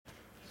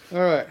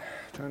Alright,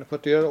 time to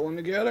put the other one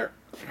together.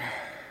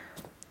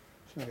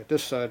 So I got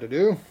this side to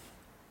do.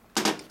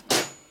 So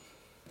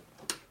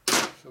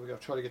we got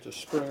to try to get the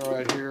spring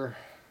right here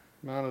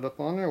mounted up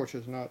on there, which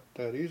is not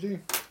that easy.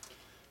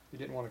 It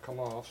didn't want to come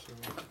off, so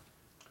if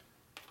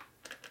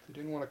it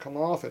didn't want to come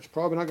off, it's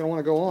probably not going to want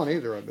to go on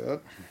either, I bet.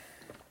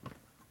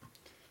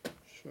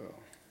 So,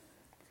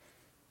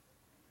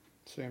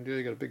 same deal,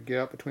 you got a big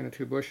gap between the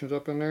two bushings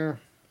up in there.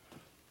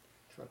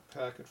 Try to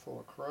pack it full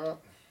of crap.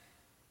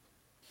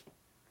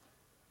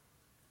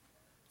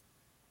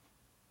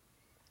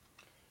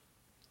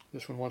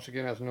 This one once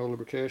again has no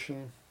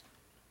lubrication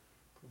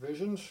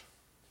provisions.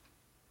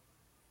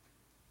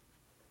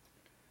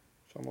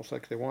 It's almost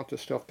like they want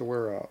this stuff to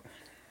wear out.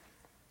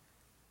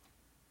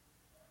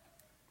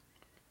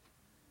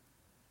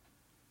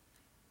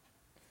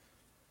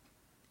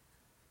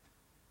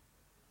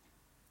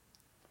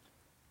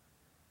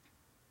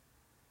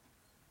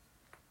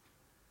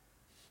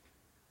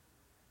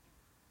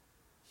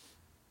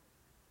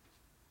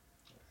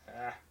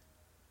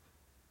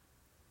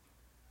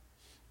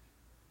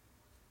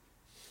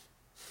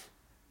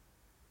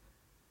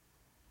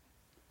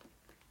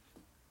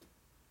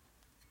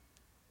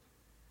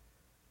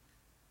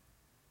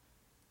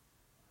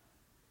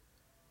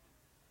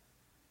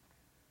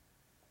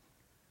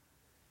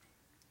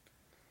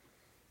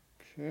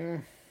 Okay,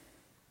 a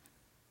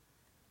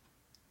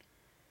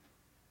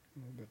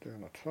little bit there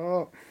on the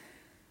top.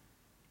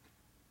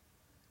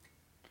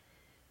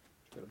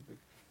 Got a big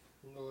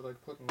load I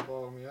put in the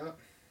bottom yet.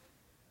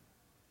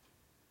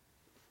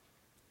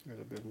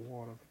 There's a big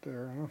wad up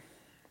there, huh?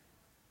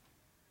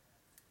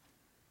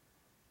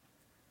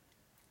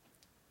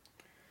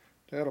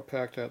 That'll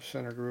pack that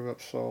center groove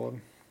up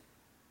solid.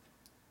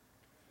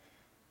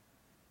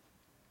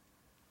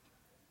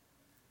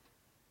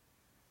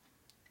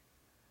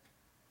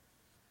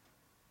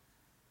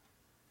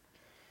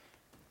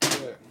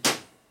 Okay.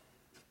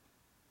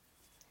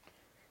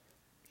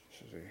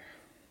 This is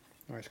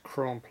a nice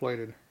chrome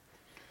plated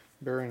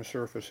bearing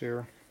surface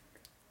here.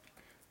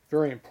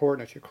 Very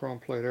important that you chrome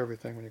plate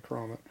everything when you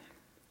chrome it.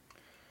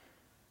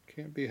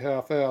 Can't be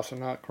half-assed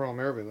and not chrome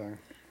everything.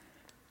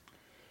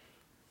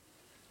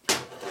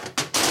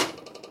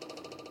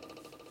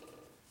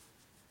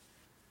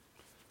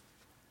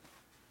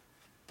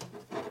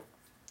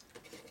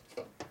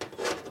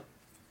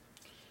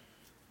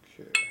 Okay,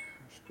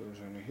 this goes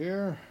into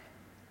here.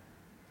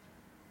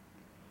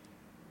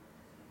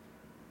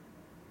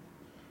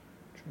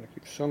 Trying to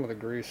keep some of the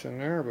grease in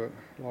there, but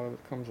a lot of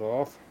it comes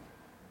off.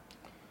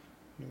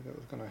 Knew that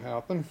was going to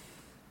happen.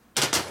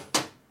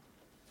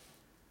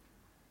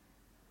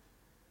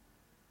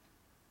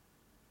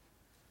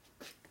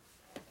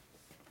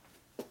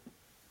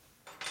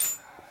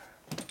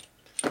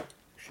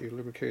 Actually,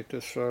 lubricate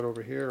this side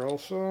over here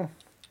also.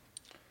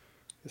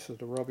 This is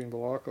the rubbing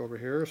block over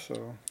here,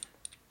 so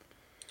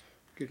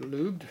get it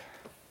lubed.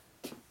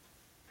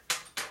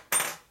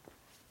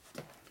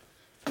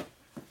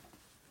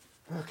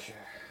 Okay.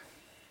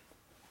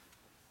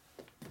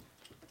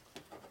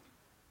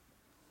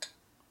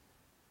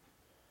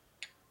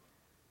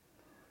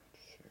 So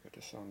I got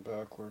this on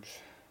backwards.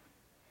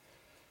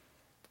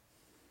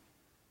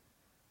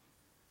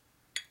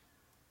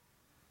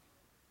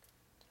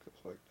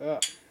 Goes like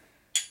that.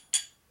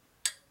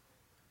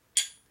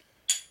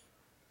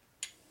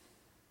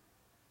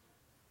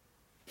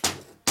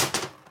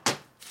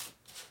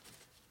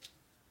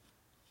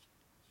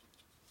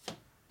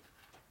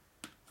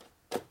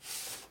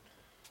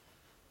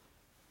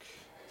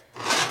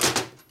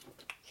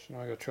 So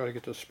now I got to try to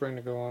get this spring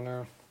to go on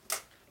there.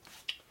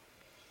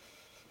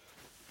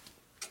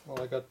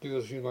 All I got to do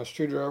is use my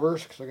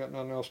screwdrivers because I got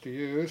nothing else to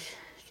use.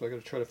 So I got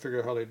to try to figure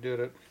out how they did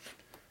it.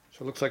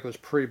 So it looks like it was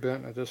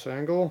pre-bent at this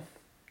angle,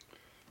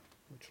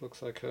 which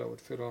looks like how it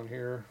would fit on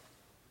here.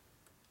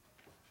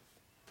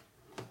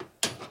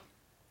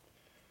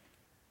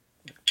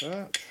 Like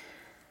that.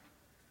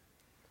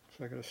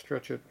 So I got to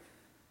stretch it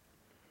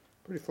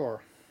pretty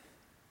far.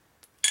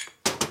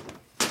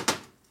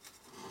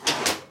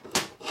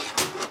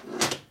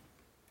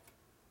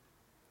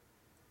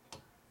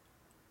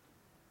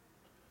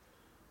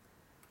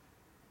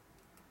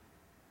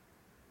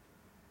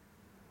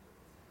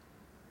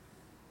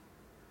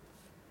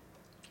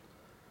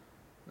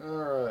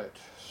 Alright,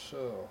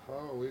 so how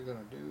are we going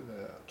to do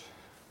that?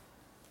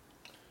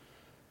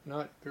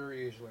 Not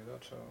very easily,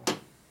 that's how.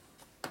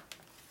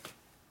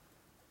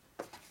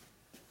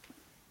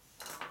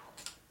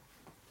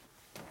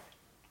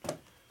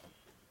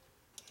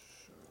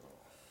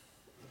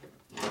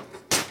 So,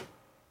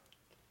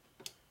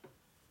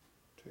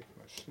 take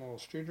my small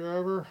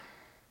screwdriver,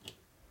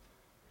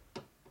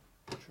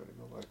 try to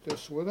go like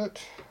this with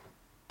it.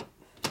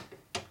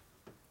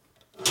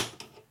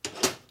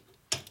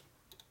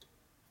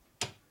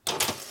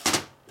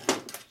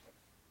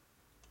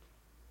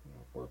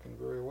 Working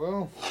very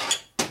well.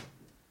 I'm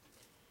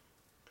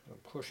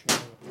pushing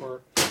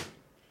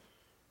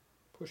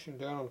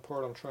down on the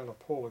part I'm trying to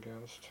pull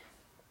against.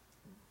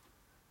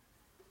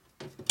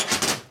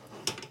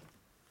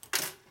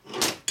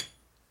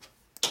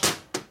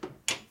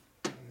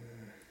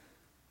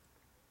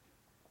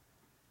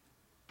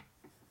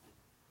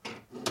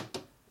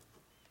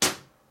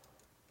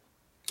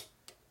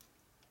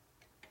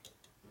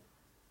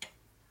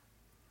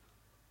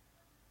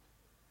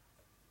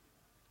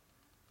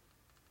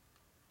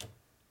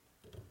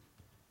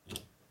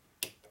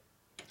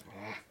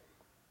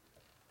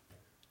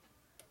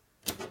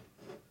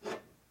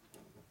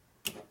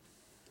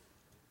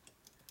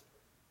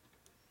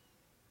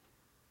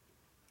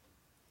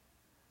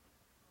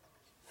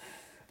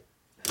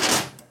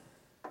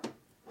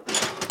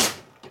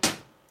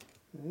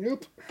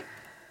 Nope.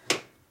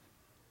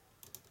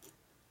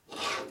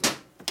 Let's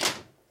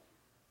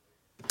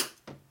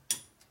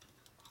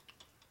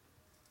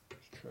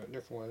try a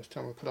different way. This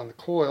time we'll put on the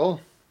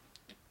coil.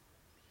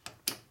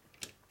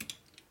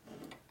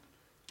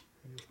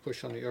 And just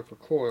push on the upper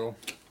coil.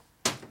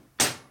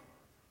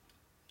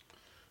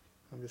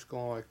 I'm just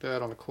going like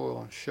that on the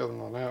coil and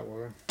shoving on that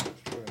way.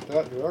 Let's try it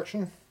that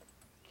direction.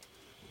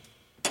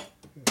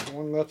 If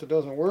one method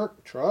doesn't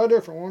work, try a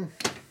different one.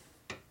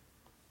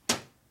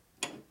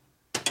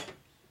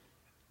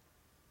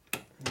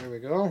 There we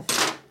go.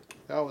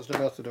 That was the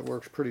method that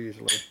works pretty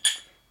easily.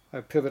 I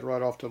pivot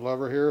right off the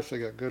lever here so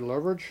you get good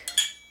leverage.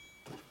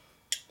 So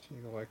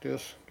you go like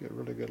this, get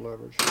really good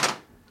leverage.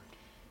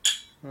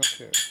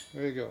 Okay,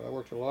 there you go. That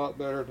worked a lot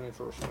better than the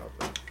first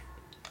method.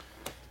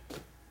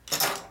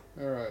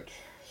 Alright,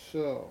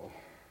 so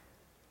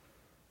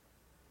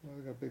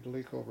we got a big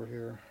leak over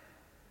here.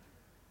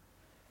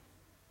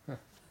 Huh.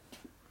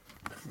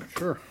 Not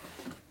sure.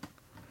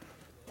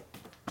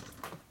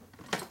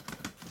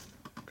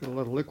 Got a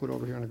lot of liquid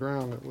over here on the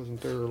ground that wasn't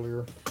there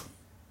earlier.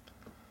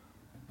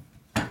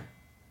 Where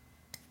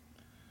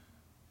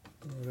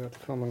that's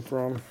coming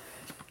from.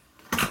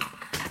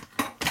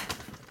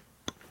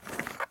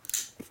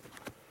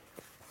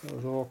 That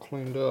was all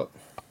cleaned up.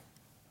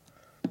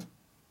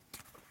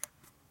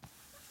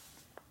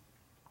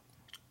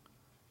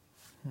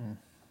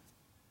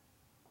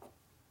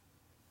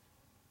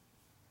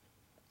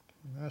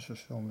 Master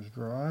film is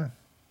dry.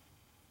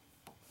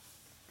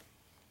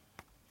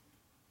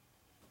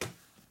 There's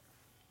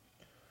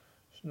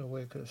no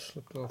way it could have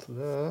slipped off of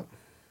that.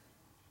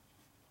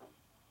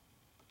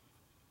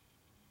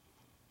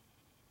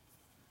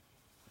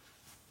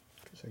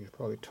 I could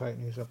probably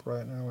tighten these up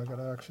right now. I got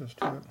access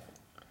to it.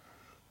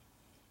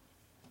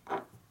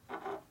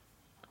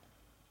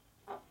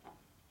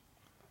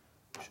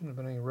 Shouldn't have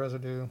been any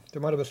residue.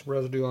 There might have been some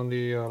residue on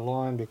the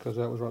line because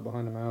that was right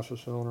behind the master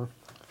cylinder.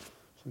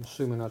 So I'm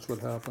assuming that's what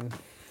happened.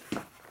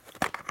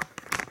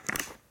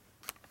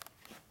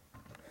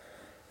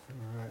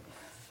 Alright.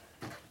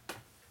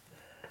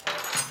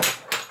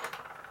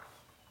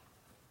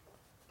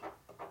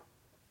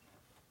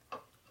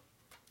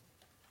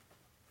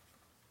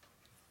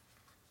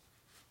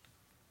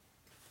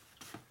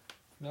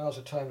 Now's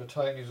the time to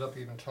tighten these up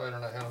even tighter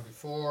than I had them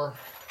before,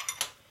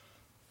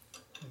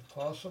 if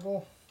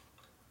possible.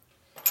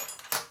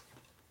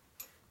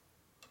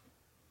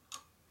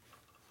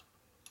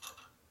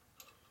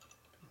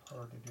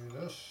 Hard to do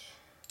this.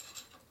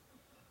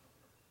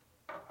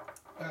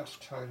 That's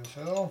tight as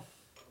hell.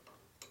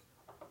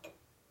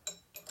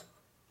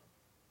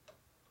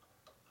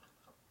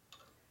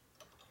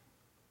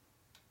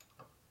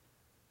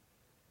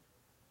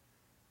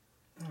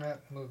 That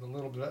moved a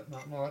little bit,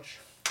 not much.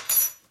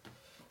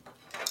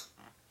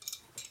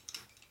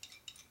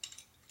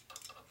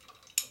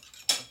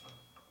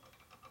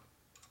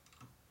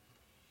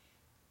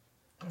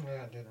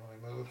 Yeah, it didn't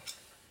really move.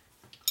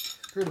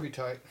 Appeared to be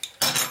tight.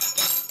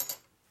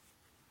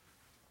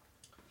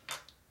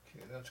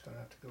 Okay, that's going to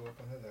have to go up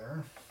into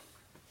there.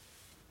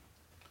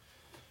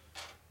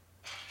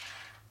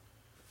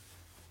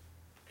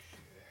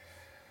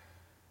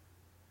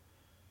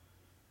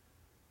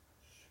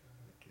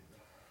 Okay.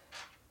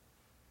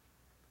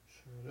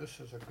 So this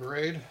is a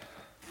grade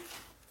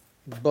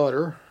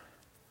butter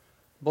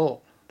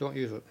bolt. Don't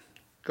use it.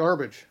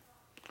 Garbage.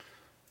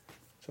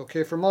 It's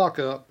okay for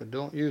mock-up, but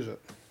don't use it.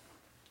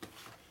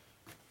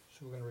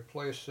 So we're going to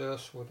replace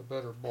this with a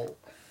better bolt.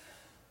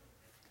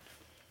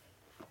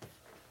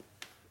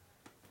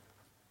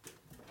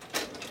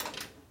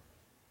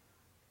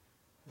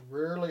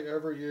 Rarely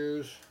ever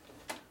use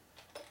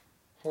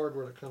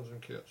hardware that comes in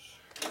kits.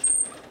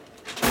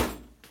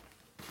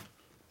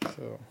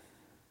 So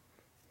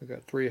we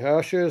got 3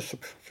 hashes,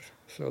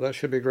 so that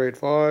should be grade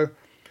 5.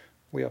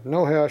 We have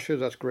no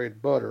hashes, that's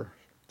grade butter,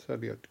 so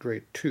that'd be a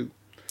grade 2.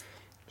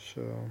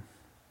 So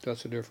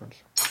that's the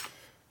difference.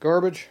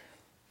 Garbage,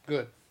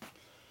 good.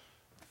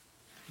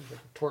 I can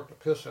torque the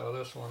piss out of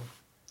this one.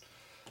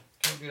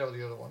 Can't get out of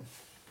the other one.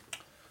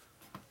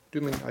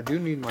 I do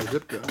need my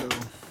zip gun though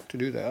to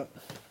do that.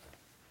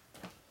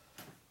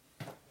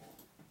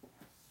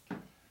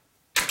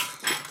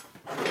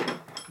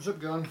 Zip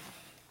gun.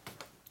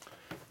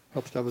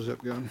 Helps to have a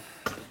zip gun.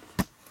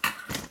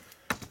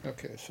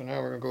 Okay, so now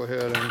we're going to go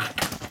ahead and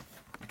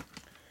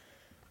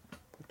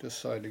put this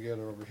side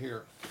together over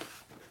here.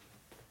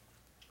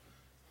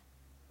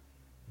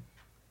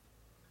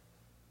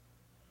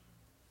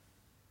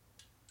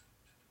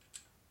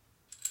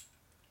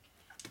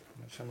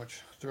 That's how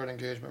much thread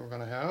engagement we're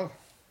going to have.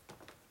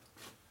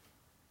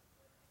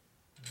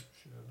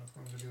 Should have enough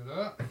room to do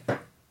that.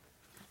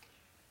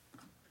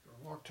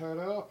 Loctite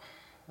out.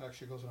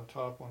 Actually goes on the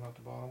top one, not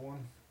the bottom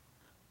one.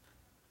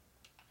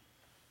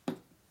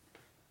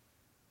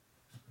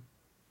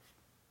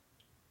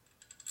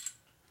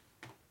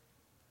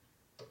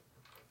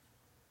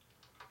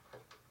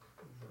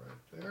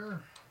 Right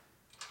there.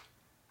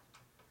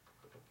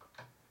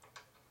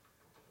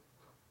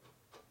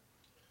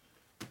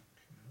 Okay,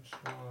 this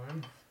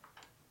line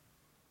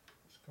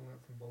is coming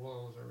up from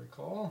below, as I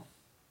recall.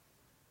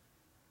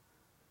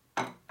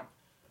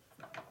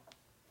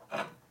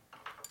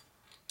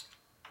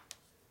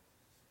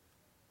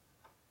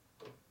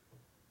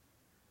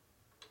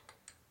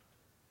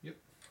 Yep.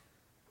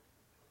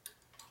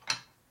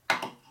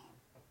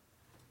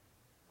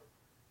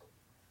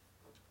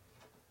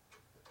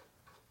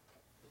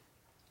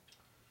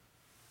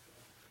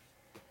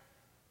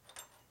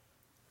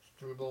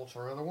 Screw bolts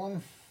our other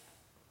one.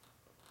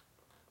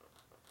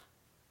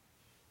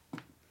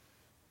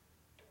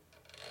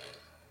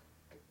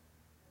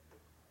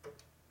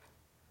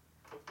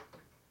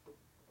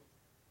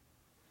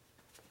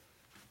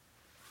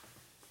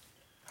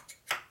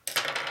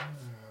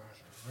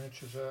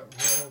 Wrenches that we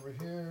got over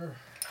here.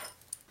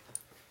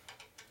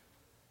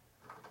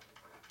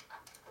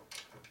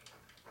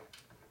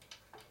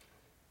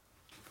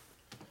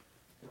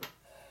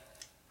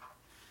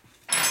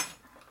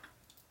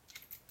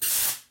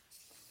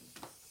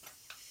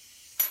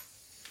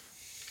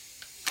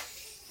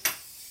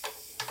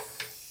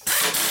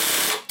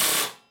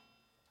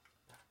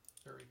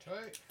 Very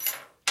tight.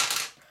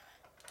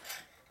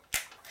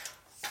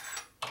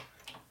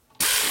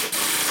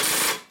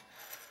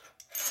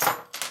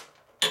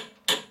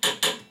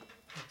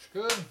 Looks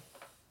good.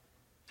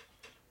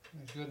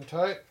 It's good and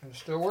tight, and it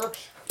still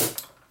works.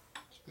 It's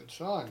a good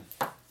sign.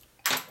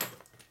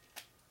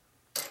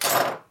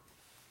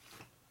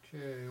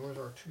 Okay, where's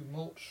our two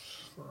bolts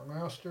for our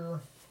master?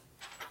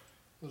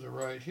 Those are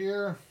right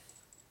here.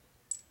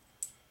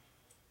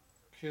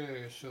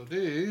 Okay, so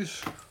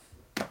these,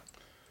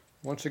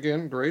 once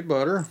again, grade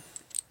butter,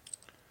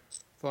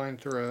 fine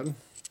thread.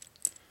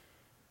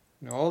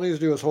 Now all these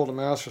do is hold the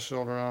master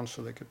cylinder on,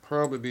 so they could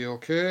probably be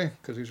okay,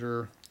 because these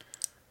are,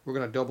 we're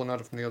going to double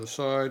nut it from the other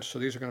side, so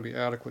these are going to be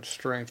adequate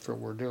strength for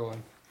what we're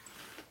doing.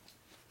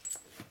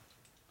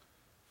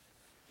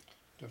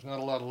 There's not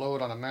a lot of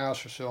load on a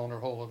master cylinder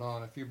holding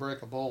on. If you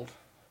break a bolt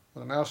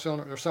with a master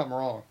cylinder, there's something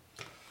wrong.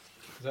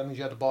 That means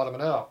you have to bottom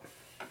it out.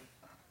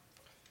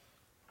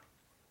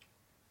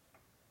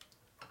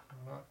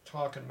 I'm not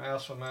talking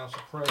massive amounts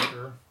of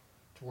pressure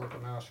to work a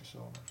master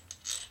cylinder.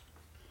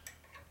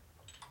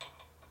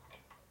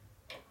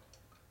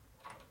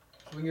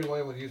 So we can get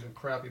away with using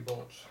crappy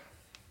bolts.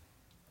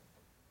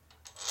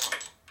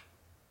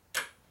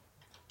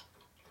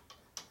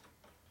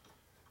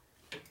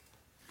 Okay,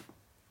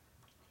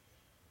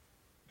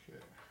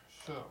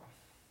 so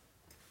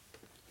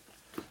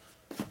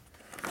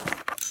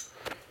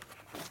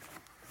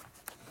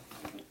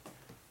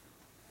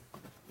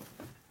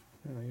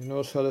now you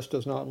notice how this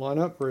does not line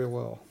up very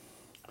well.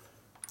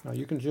 Now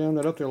you can jam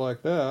that up there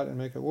like that and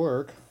make it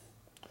work,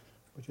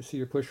 but you see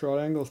your push rod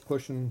angle is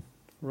pushing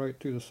right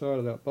through the side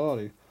of that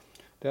body.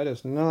 That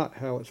is not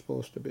how it's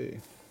supposed to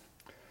be.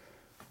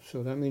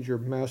 So that means your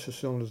master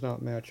cylinder does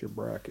not match your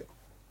bracket.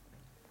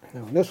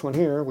 Now in this one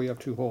here, we have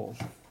two holes.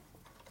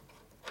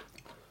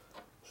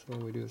 So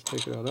what we do is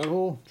take it out of that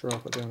hole,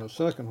 drop it down to the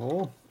second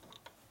hole.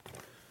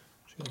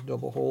 See the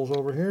double holes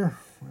over here,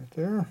 right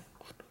there.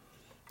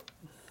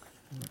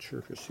 I'm not sure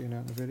if you're seeing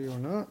that in the video or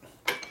not.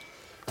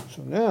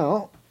 So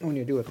now, when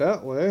you do it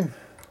that way,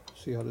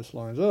 see how this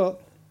lines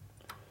up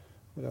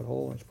with that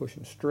hole, and it's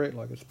pushing straight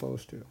like it's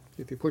supposed to.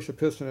 If you push a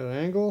piston at an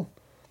angle,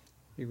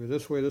 either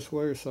this way,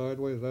 or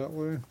sideways, that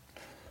way,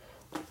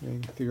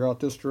 and if you're out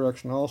this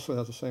direction also, it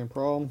has the same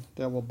problem.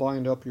 That will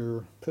bind up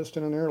your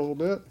piston in there a little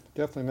bit,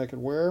 definitely make it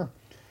wear,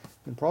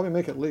 and probably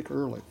make it leak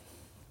early.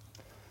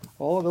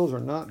 All of those are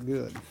not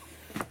good.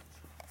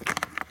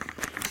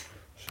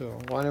 So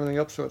line everything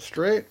up so it's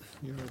straight,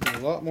 you'll be a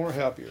lot more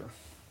happier.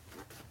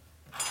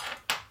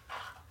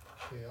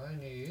 Okay, I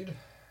need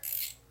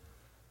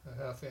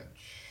a half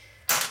inch.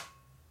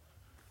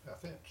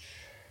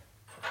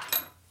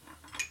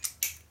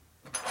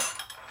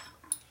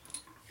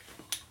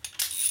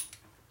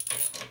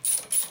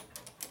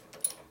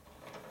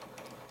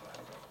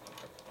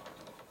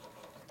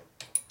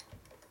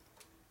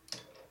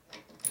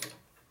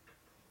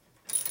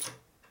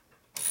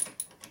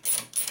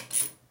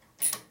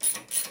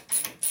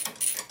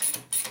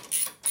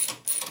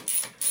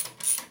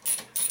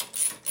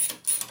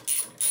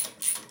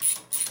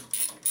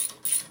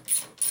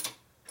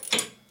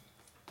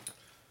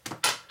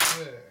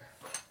 There.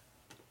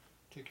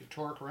 Take your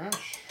torque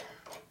wrench,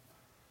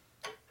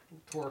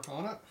 torque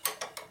on it.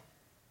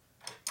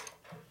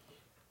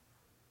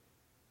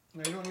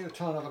 Now you don't need a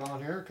ton of it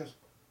on here because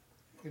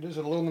it is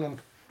an aluminum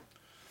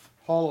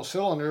hollow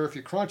cylinder. If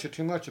you crunch it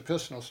too much, the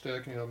piston will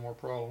stick and you have more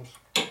problems.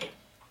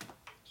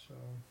 So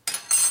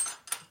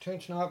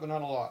tension on it, but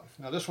not a lot.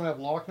 Now this one I have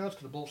lock nuts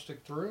because the bolts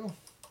stick through.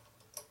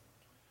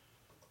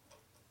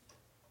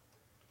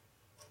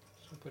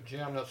 So put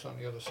jam nuts on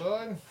the other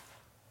side.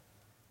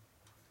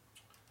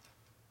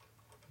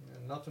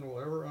 And nothing will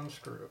ever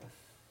unscrew.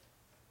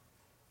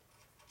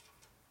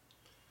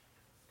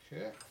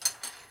 Okay.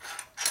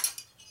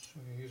 So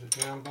when you use a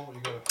jam bolt,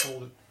 you got to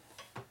hold it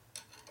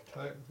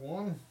tight with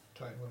one,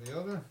 tight with the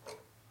other.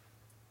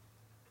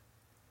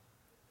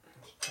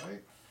 It's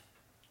tight.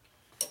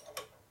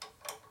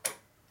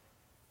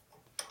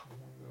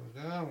 One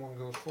goes down, one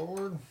goes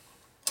forward.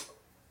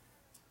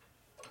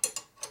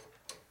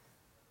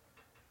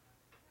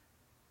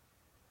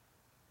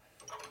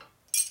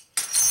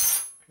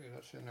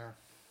 that's in there.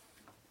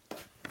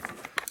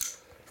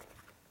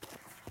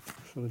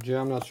 So the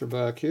jam nuts are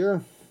back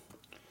here.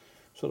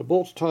 So the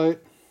bolt's tight,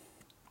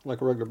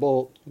 like a regular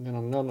bolt, and then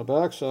on the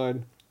back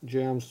side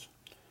jams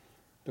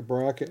the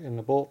bracket and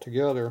the bolt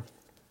together.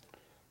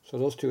 So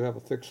those two have a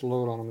fixed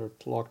load on them. They're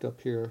locked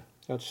up here.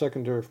 That's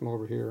secondary from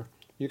over here.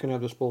 You can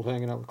have this bolt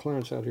hanging out with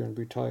clearance out here and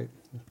be tight,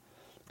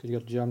 because you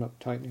got the jam nut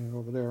tightening it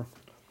over there.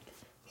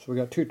 So we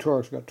got two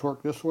torques. We got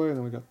torque this way, and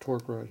then we got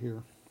torque right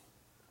here.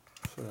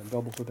 So that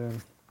doubles it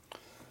in.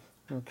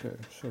 Okay,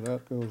 so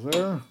that goes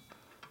there.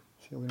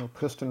 See, we know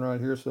piston right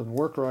here, so it doesn't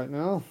work right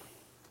now.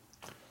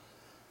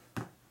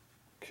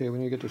 Okay, we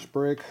need to get this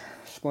brake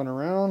spun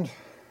around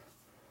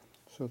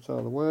so it's out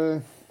of the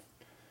way.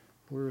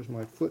 Where's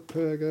my foot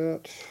peg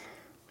at?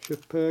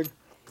 Shift peg.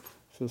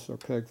 So this is our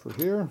peg for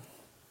here.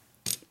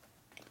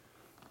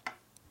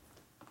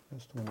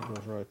 That's the one that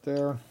goes right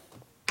there.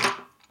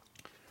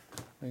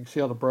 And you can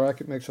see how the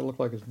bracket makes it look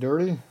like it's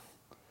dirty.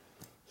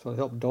 So I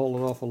helped dull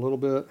it off a little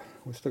bit.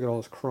 We still got all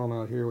this chrome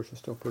out here, which is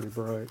still pretty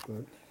bright,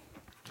 but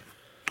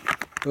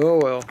oh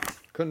well,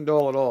 couldn't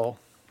dull it all.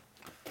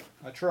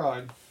 I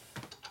tried.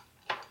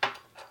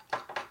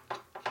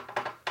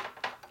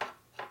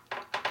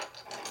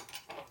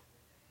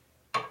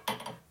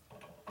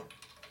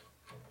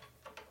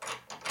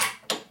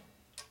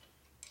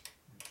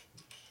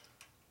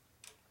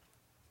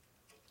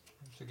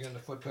 Once again, the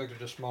foot pegs are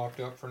just mocked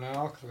up for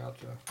now because we have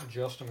to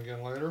adjust them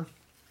again later.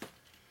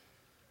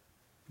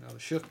 Now the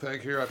shift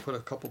peg here, I put a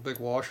couple big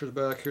washers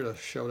back here to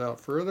show it out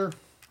further.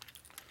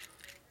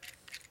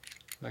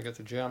 And I got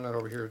the jam nut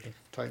over here to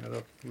tighten it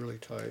up really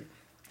tight.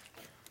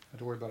 I have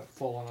to worry about it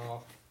falling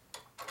off.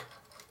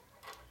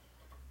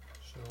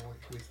 So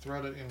we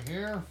thread it in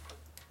here.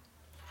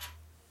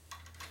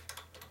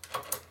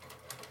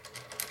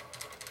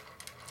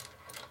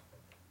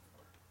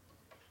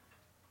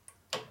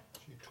 So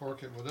you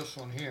torque it with this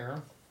one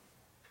here.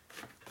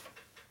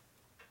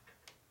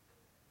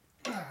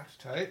 That's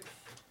tight.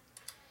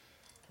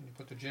 And you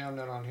put the jam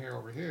nut on here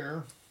over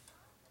here,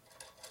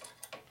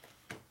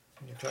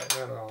 and you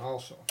tighten that on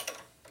also.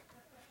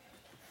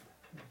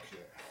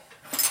 Okay.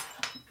 So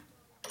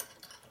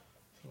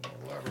a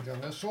little leverage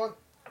on this one.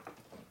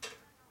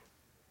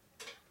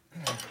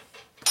 So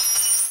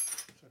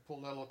I pull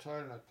that a little tighter,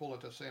 and I pull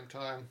at the same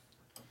time.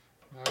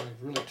 Now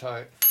it's really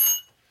tight.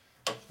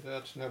 So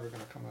that's never going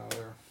to come out of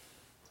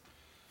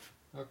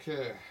there.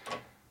 Okay.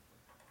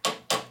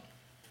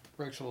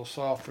 Brake's a little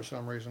soft for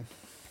some reason.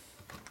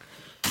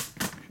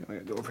 I'm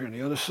going to go over here on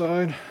the other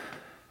side.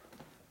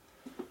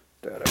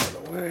 That out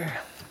of the way.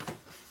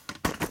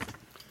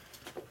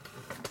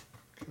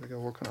 Okay, we got to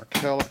work on our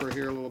caliper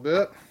here a little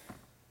bit.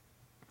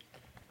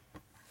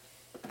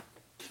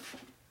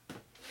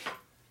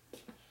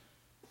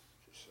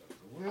 Just out of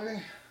the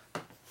way.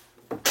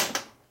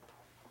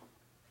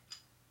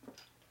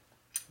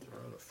 There's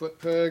our other foot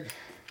peg. Go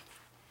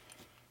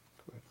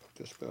ahead and put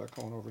this back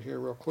on over here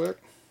real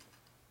quick.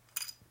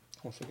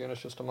 Once again,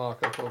 it's just a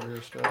mock-up over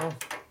here still.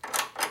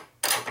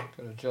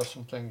 Got to adjust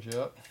some things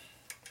yet.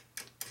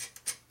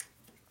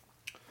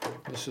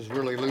 This is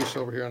really loose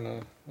over here on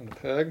the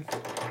peg.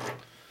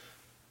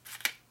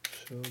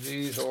 So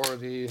these are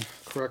the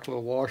correct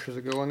little washers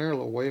that go in there, a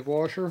little wave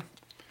washer.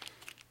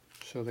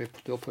 So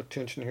they'll put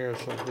tension here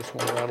so this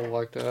won't rattle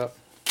like that.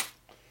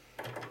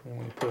 And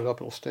when you put it up,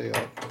 it'll stay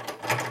up.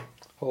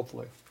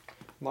 Hopefully.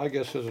 My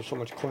guess is there's so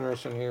much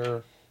clearance in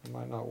here, it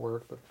might not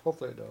work, but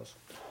hopefully it does.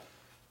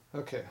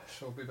 Okay,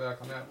 so we'll be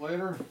back on that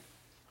later.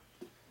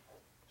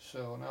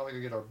 So now we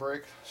can get our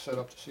brake set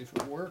up to see if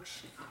it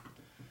works.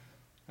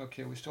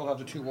 Okay, we still have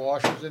the two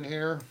washers in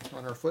here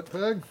on our foot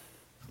peg.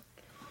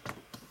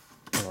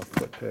 On our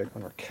foot peg,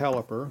 on our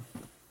caliper.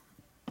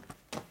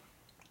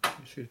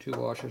 You see the two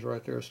washers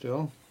right there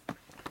still.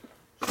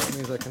 So that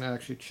means I can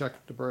actually check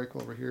the brake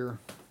over here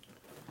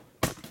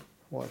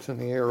while it's in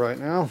the air right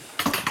now.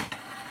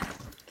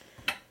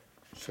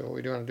 So what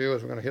we're going to do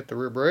is we're going to hit the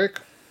rear brake.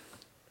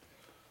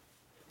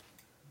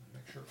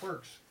 Make sure it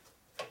works.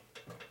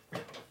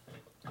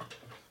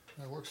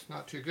 That works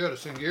not too good,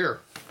 it's in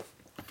gear.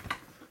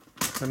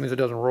 That means it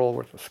doesn't roll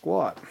with the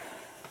squat.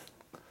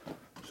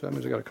 So that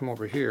means I got to come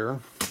over here.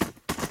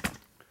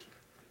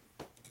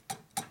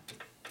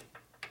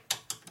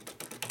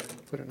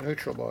 Put it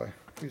neutral by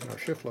using our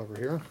shift lever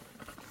here.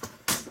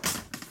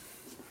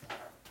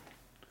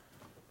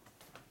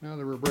 Now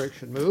the rear brake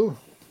should move.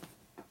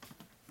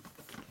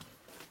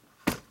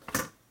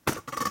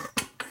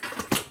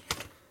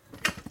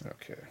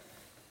 Okay.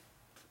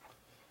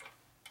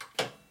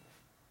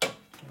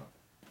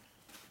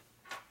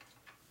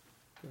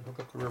 Hook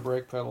up the rear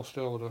brake pedal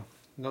still with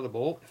another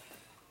bolt.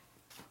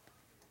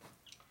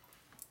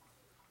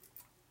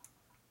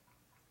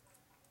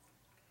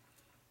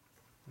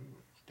 Ooh,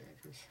 it's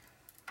dangerous.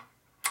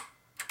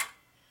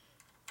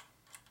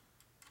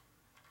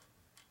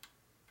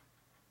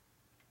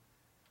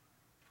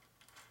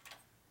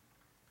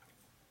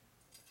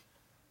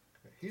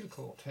 Okay,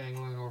 helical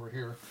tangling over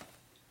here.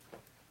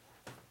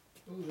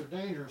 Those are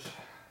dangerous.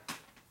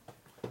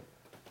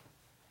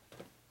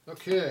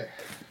 Okay.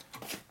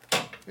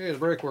 Okay, the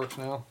brake works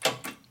now.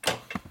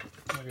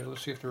 Okay,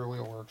 let's see if the rear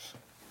wheel works.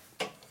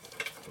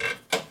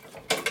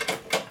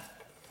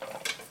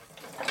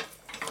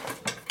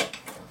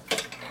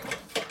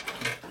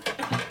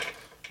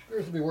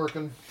 Appears to be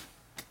working.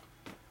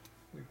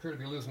 We appear to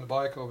be losing the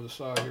bike over the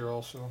side here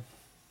also.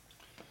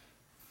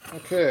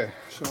 Okay,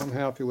 so I'm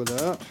happy with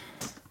that.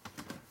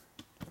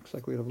 Looks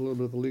like we have a little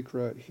bit of a leak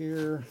right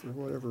here for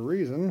whatever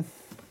reason.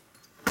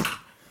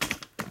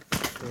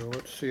 So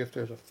let's see if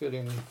there's a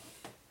fitting.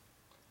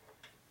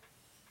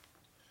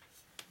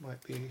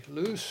 Might be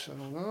loose, I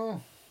don't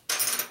know.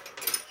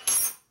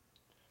 Let's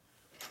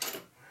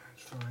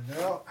find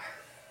out.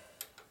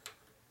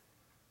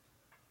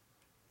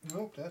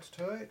 Nope, that's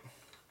tight.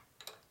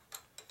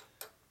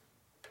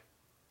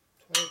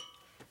 Tight.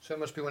 So that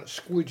must be when it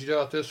squeeged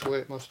out this way,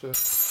 it must have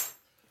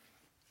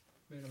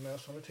made a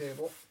mess on the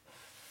table.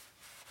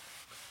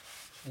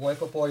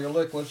 Wipe up all your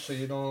liquids so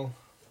you know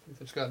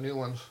if it's got new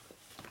ones.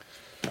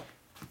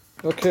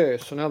 Okay,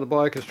 so now the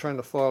bike is trying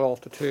to fall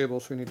off the table,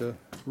 so we need to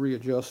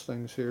readjust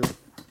things here.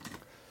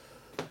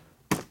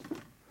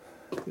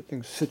 Get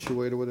things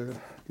situated where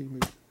they're being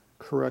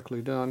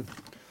correctly done.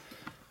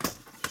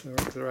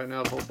 So right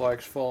now the whole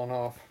bike's falling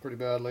off pretty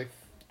badly.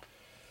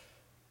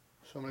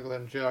 So I'm going to go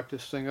ahead and jack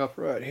this thing up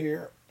right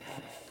here.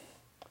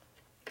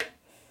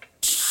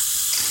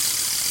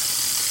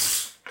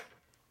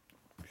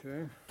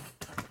 Okay.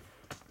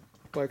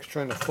 Bike's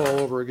trying to fall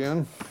over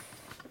again.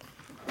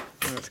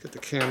 Let's get the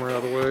camera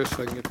out of the way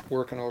so I can get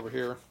working over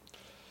here.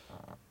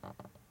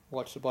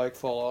 Watch the bike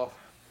fall off.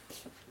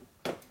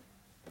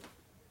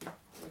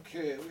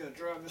 Okay, we gotta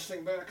drive this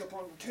thing back up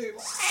on the table.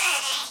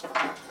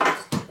 Something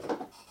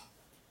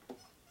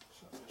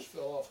just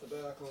fell off the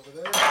back over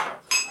there.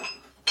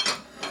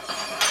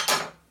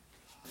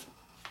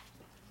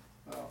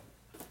 Oh,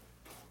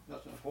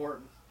 nothing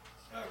important.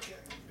 Okay,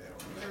 get that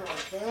over there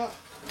like that.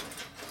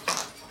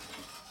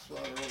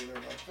 Slide it over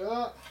there like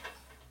that.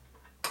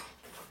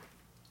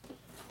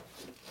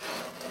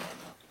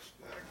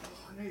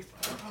 Underneath,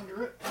 under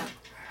it.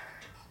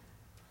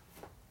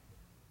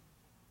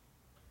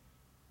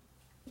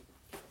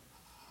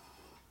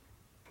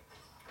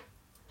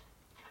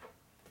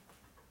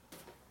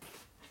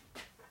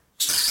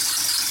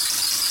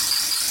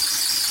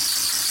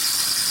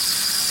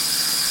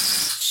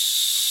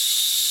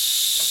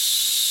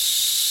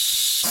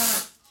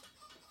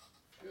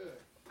 Good.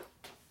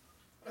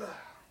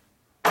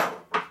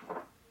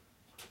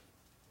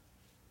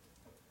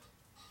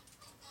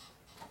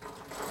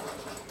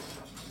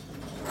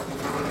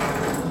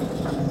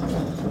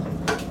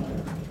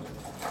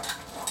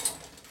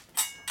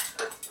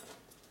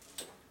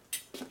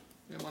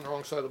 I'm on the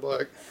wrong side of the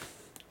bike.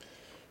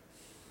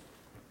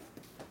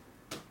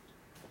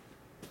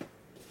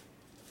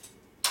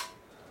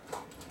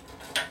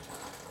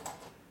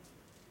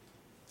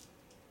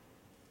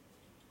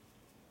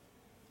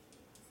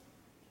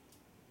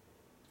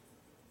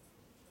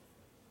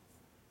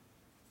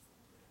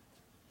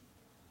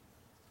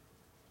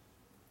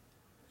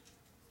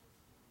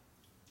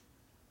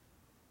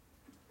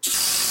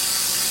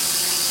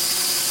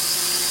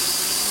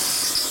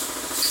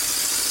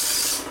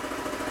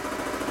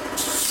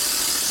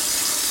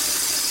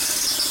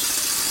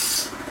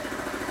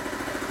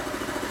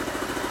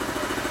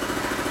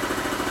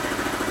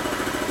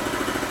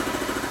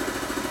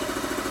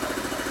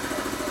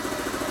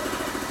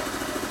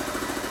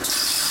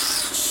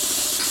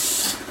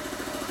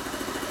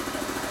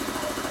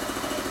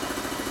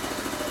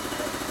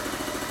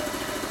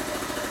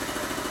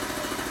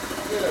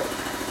 Good.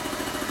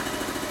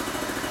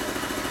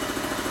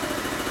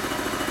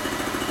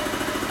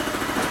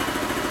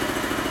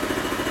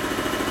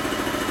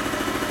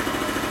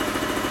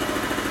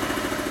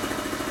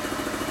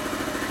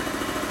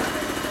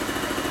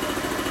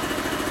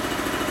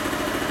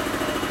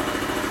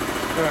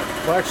 All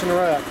right, bike's in the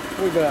rack.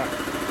 We'll be back.